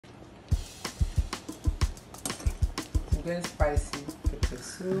very spicy pepper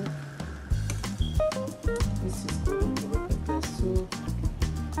soup. This is Coco pepper soup.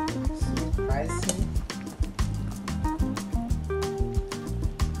 So spicy.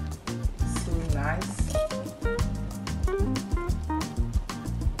 So nice.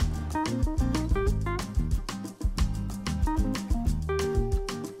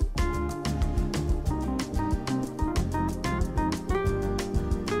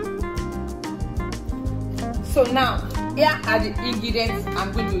 So now, here are the ingredients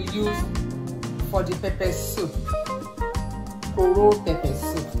I'm going to use for the pepper soup, Coco pepper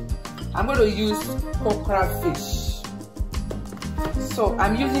soup. I'm going to use crayfish. So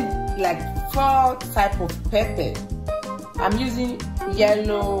I'm using like 4 types of pepper. I'm using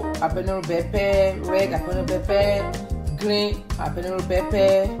yellow habanero pepper, red habanero pepper, green habanero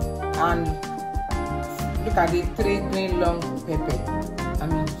pepper, and look at the 3 green long pepper.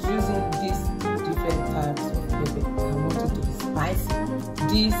 I'm using these different types of pepper. I want it to be spicy.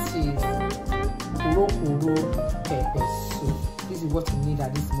 This is Coco pepper soup. This is what you need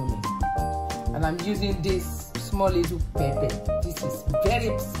at this moment. And I'm using this small little pepper. This is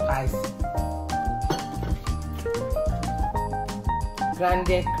very spicy.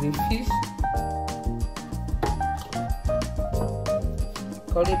 Grounded crayfish,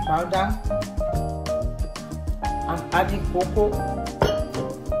 curry powder. I'm adding cocoa,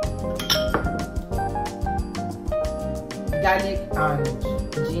 garlic and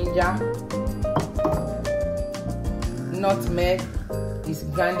ginger, nutmeg. Is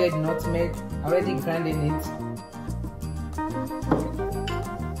grounded nutmeg, already grinding it,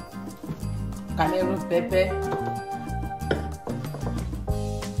 Cameroon pepper,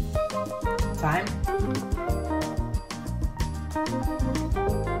 thyme,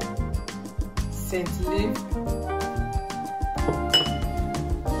 scent leaf,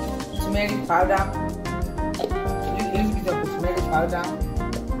 turmeric powder, a little bit of turmeric powder,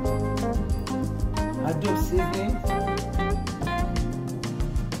 Adobe seasoning,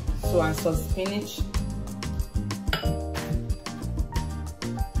 and some spinach.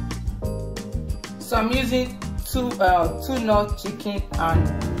 So I'm using two nut chicken and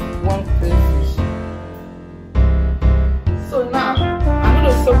 1 crayfish. So now I'm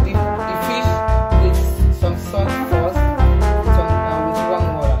going to soak the fish with some salt first, with 1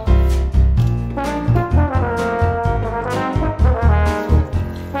 water.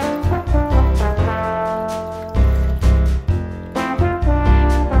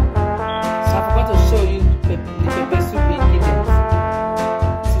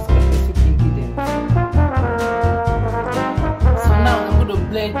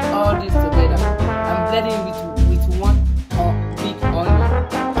 All this together. I'm blending with 1 big onion.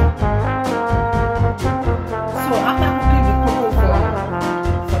 So after cooking the cocoa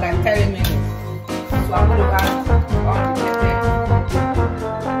for like 30 minutes, so I'm going to add all the pepper.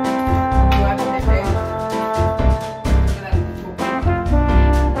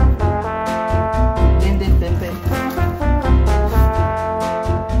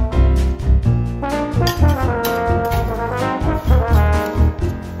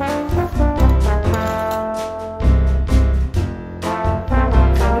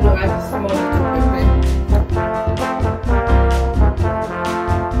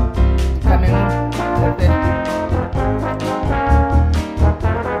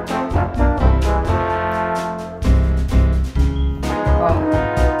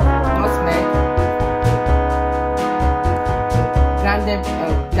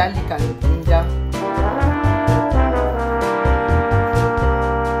 Garlic and ginger,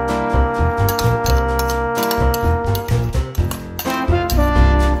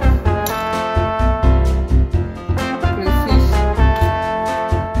 crayfish,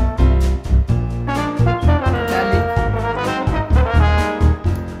 garlic,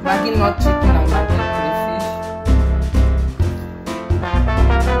 Maggi not chicken and Maggi crayfish,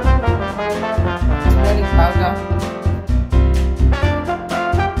 turmeric powder,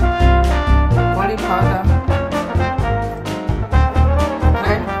 1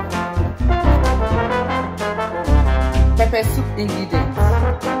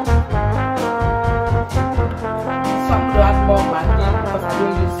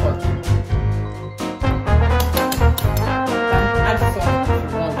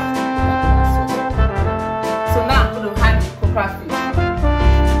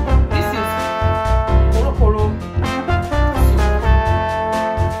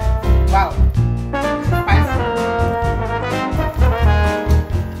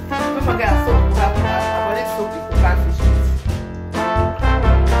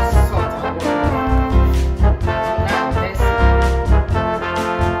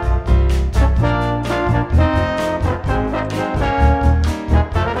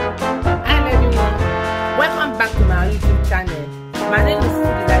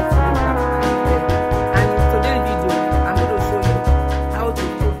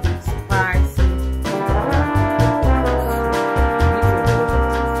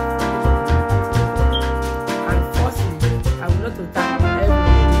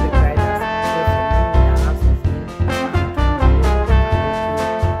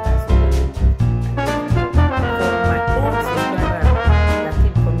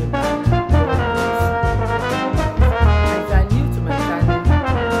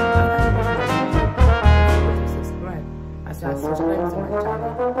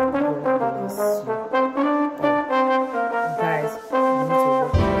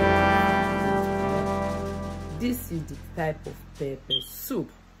 type of pepper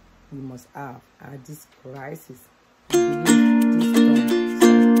soup we must have are these rices. I believe this done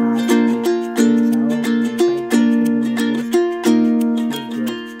some parsley. Those are all we will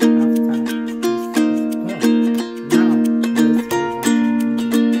try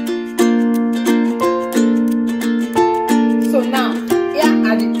so now here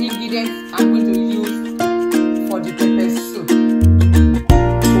are the ingredients I'm going to use for the pepper soup.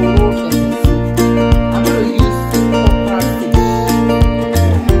 I'm going to use okra fish.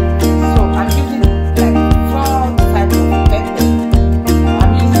 So I'm using like 4 types of pepper.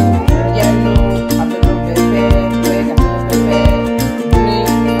 I'm using yellow habanero pepper, red habanero pepper, green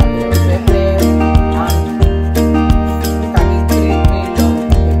habanero pepper, and green long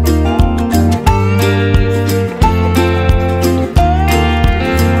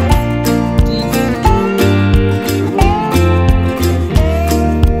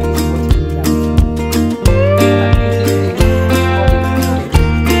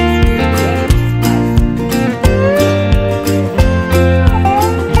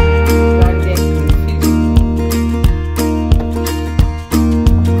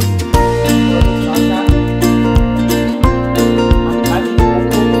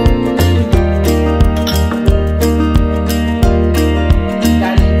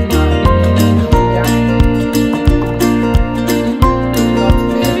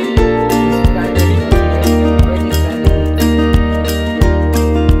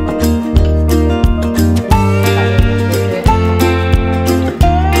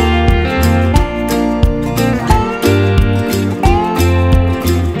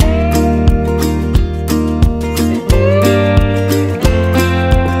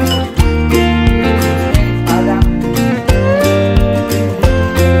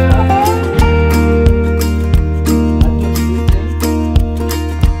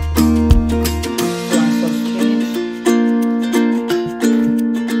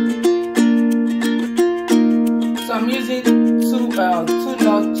So I'm using two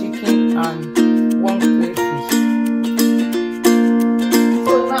large chicken and 1 crayfish.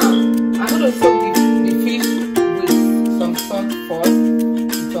 So now I'm going to soak the fish with some salt first,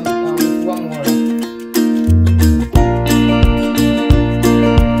 with warm water.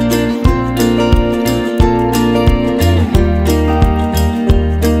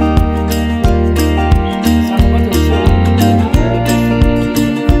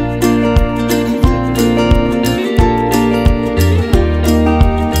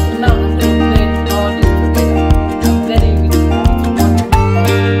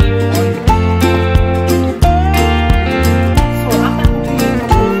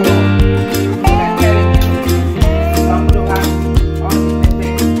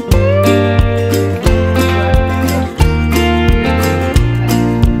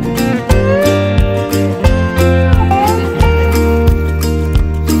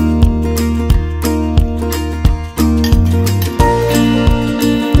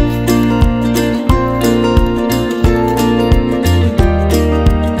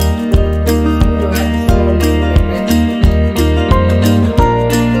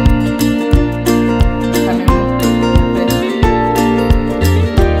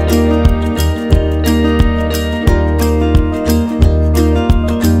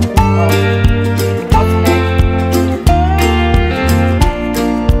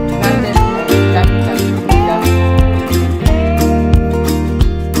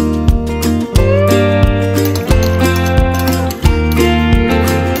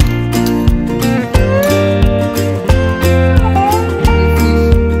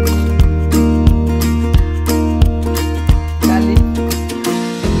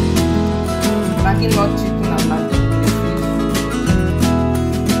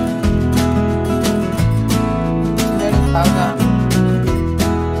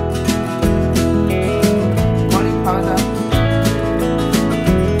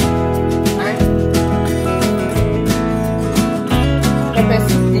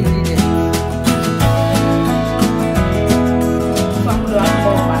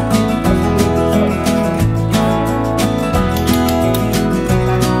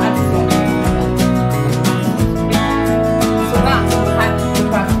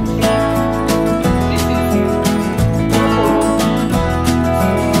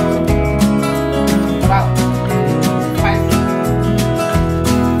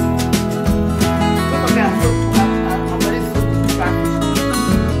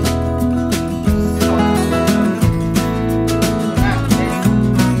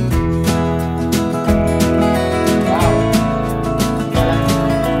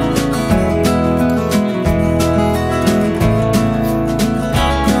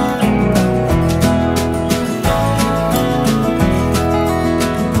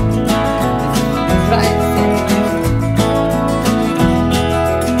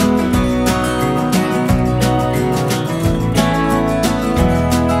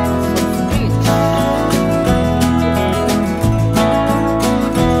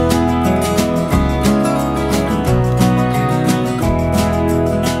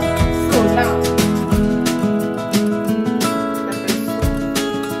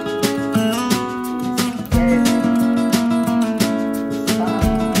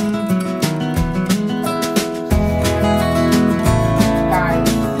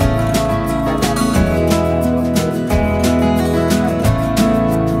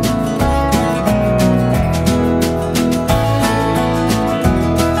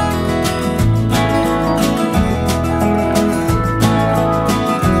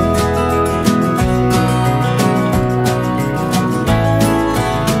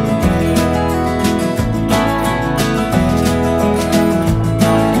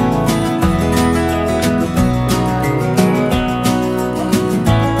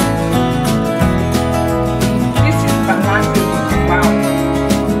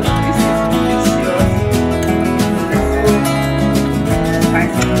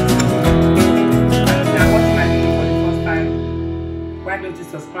 Why don't you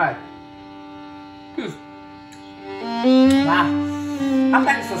subscribe? Please. Wow.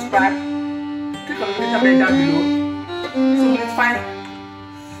 After you subscribe, click on the little bell down below. So when it's fine,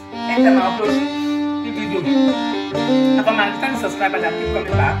 anytime I upload the video. And for my returning subscribers that keep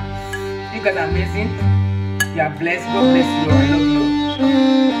coming back, you guys are amazing. You are blessed. God bless you. I love you.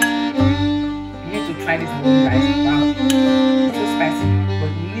 You need to try this at home, guys. Wow. It's so spicy.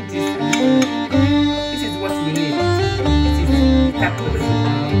 But you need this. This is what we need. This is the type of